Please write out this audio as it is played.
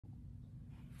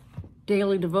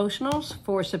Daily Devotionals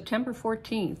for September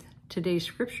 14th. Today's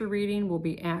scripture reading will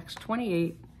be Acts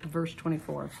 28, verse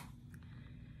 24.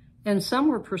 And some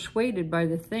were persuaded by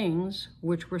the things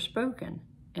which were spoken,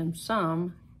 and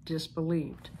some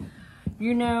disbelieved.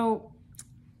 You know,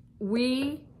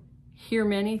 we hear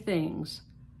many things,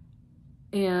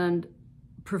 and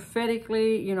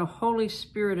prophetically, Holy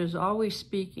Spirit is always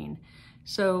speaking.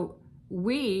 So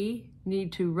we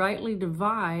need to rightly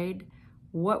divide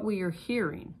what we are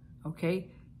hearing. Okay,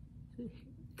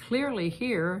 clearly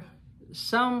here,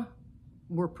 some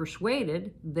were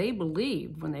persuaded, they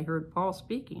believed when they heard Paul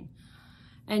speaking,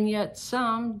 and yet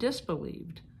some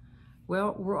disbelieved.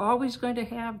 Well, we're always going to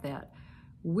have that.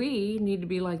 We need to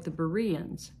be like the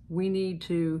Bereans. We need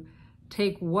to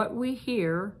take what we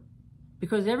hear,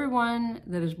 because everyone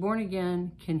that is born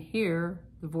again can hear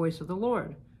the voice of the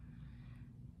Lord.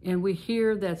 And we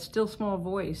hear that still small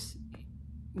voice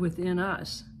within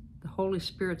us, the Holy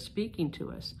Spirit speaking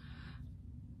to us.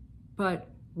 But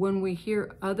when we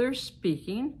hear others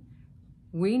speaking,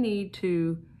 we need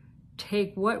to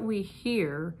take what we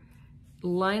hear,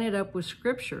 line it up with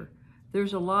Scripture.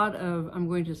 There's a lot of, I'm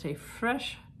going to say,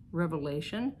 fresh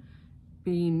revelation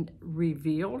being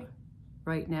revealed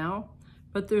right now,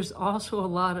 but there's also a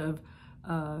lot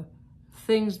of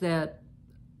things that,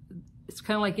 it's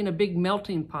kind of like in a big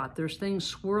melting pot. There's things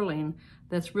swirling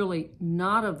that's really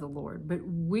not of the Lord. But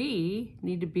we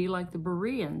need to be like the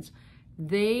Bereans.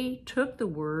 They took the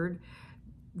word,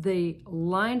 they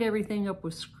lined everything up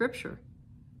with Scripture.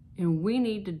 And we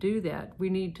need to do that. We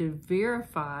need to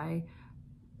verify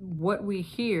what we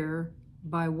hear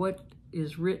by what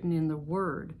is written in the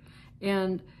Word.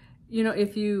 And,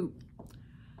 if you,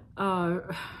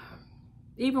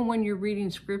 even when you're reading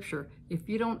Scripture, if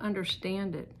you don't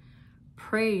understand it,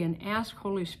 pray and ask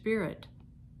Holy Spirit.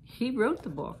 He wrote the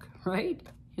book, right?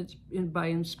 It's by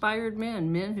inspired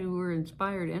men who were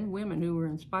inspired, and women who were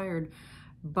inspired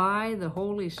by the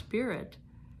Holy Spirit.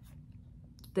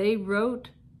 They wrote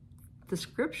the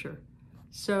Scripture.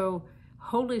 So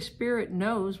Holy Spirit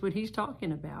knows what he's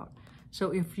talking about.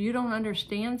 So if you don't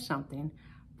understand something,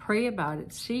 pray about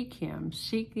it, seek him,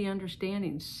 seek the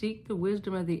understanding, seek the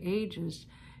wisdom of the ages,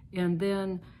 and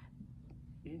then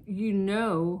you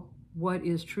know what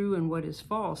is true and what is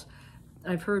false.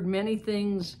 I've heard many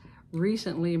things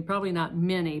recently, and probably not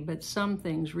many, but some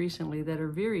things recently that are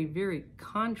very, very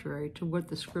contrary to what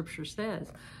the Scripture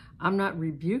says. I'm not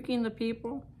rebuking the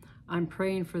people. I'm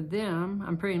praying for them.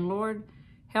 I'm praying, Lord,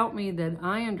 help me that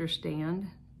I understand,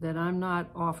 that I'm not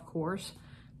off course,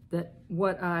 that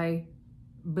what I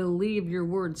believe your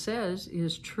word says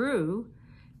is true,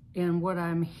 and what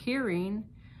I'm hearing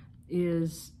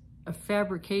is a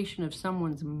fabrication of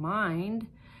someone's mind.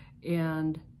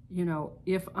 And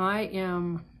if I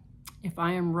am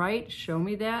right, show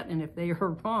me that. And if they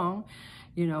are wrong,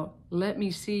 let me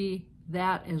see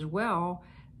that as well.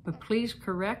 But please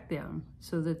correct them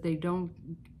so that they don't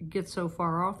get so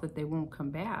far off that they won't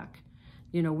come back.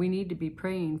 We need to be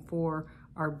praying for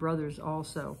our brothers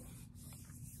also.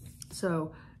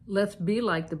 So let's be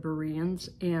like the Bereans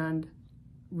and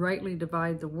rightly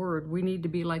divide the word. We need to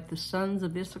be like the sons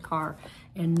of Issachar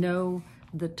and know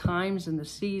the times and the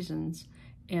seasons,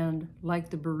 and like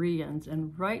the Bereans,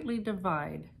 and rightly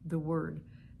divide the word.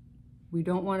 We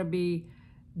don't want to be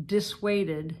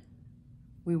dissuaded.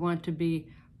 We want to be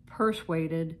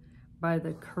persuaded by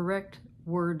the correct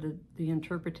word, the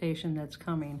interpretation that's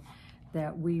coming,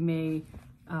 that we may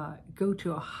go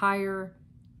to a higher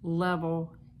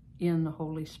level in the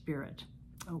Holy Spirit.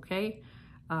 Okay?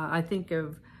 I think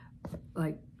of,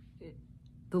 like,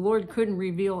 the Lord couldn't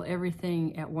reveal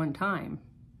everything at one time.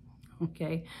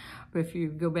 Okay, but if you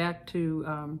go back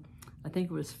to, I think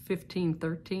it was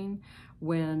 1513,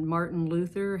 when Martin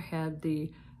Luther had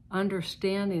the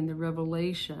understanding, the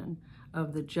revelation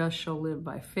of the just shall live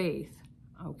by faith.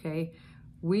 Okay,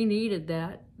 we needed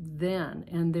that then,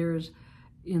 and there's,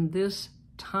 in this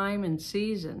time and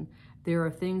season, there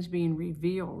are things being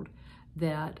revealed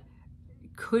that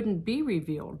couldn't be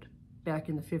revealed back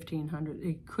in the 1500s.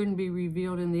 It couldn't be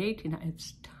revealed in the 1800s.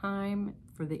 It's time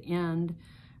for the end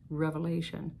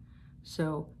revelation.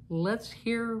 So let's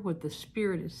hear what the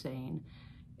Spirit is saying,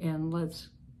 and let's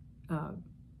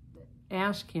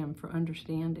ask him for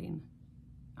understanding,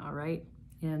 all right?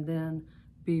 And then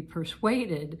be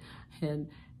persuaded and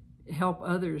help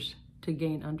others to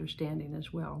gain understanding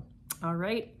as well. All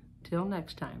right, till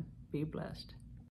next time, be blessed.